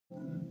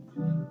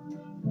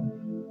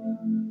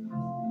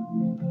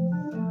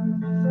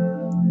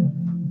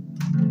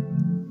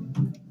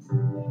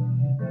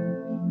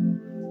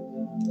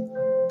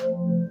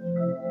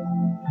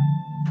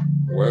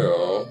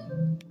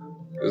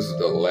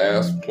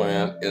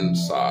plant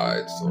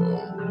inside. So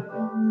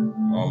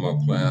all my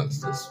plants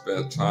that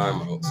spent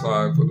time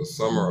outside for the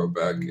summer are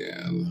back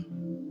in.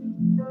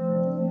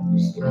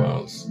 This is the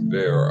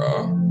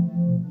Monstera.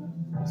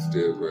 It's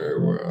did very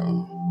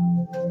well.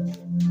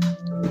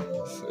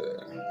 Let's see.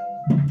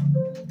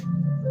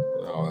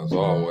 Now, as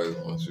always,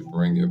 once you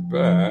bring it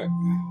back,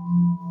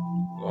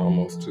 it's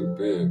almost too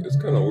big. It's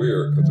kind of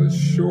weird because it's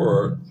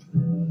short.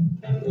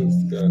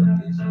 It's got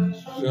these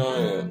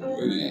giant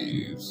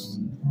leaves,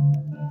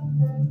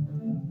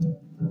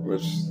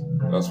 which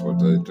that's what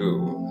they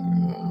do.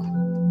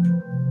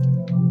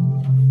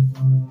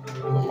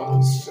 The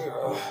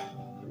Monstera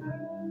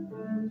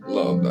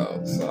loved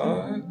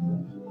outside.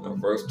 When I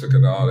first took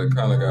it out, it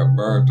kind of got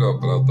burnt up,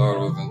 but I thought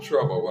it was in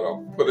trouble. But I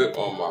put it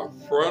on my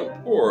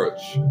front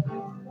porch,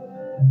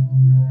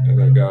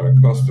 and I got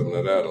accustomed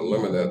to that, a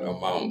limited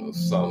amount of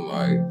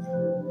sunlight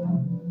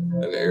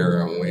and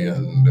air and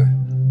wind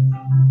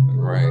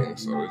and rain,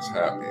 so it's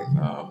happy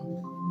now.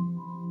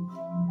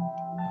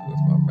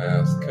 There's my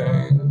mass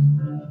cane.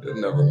 It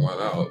never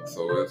went out,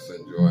 so it's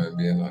enjoying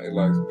being out. It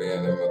likes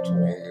being in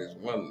between these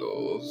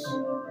windows.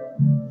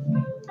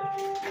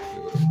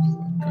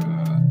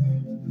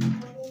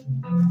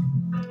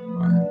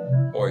 My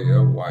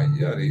Hoya White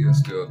Yeti is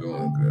still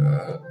doing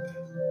good.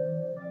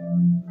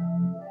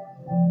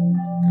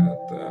 Got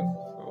that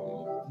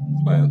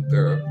from plant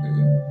therapy.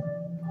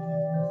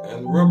 And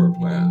the rubber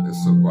plant is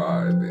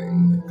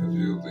surviving, because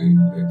usually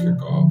they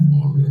kick off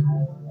on me.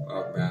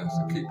 I've managed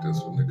to keep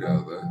this one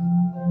together.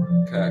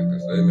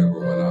 Cactus, they never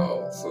went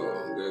out, so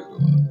they're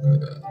doing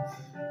good.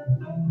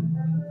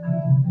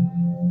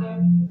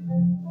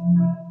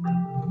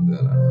 And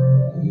then I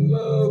have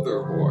another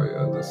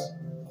Hoya, this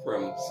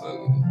Crimson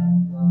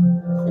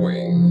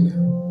Queen.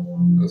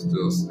 That's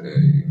just a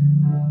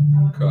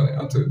cutting.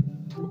 I took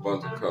a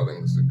bunch of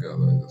cuttings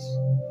together and just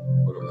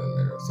put them in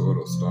there, so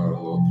it'll start a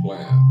little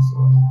plant. So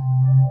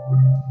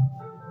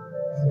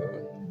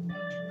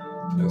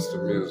that's the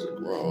music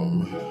room.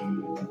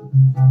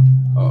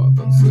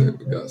 Let's see,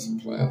 we got some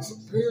plants up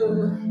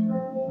here.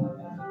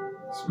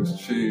 Swiss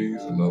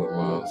cheese, another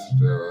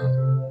Monstera.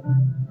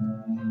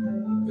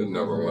 It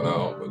never went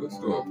out, but it's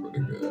doing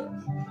pretty good.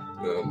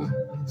 Then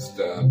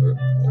standard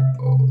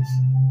pothos.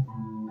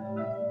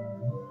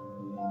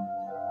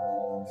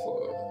 So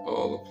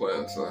all the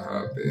plants are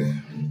happy.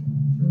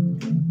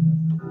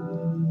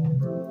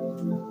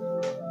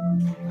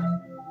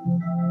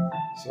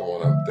 So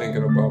when I'm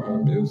thinking about my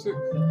music,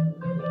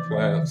 the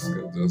plants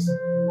can just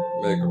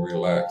make a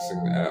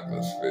relaxing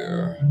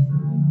atmosphere.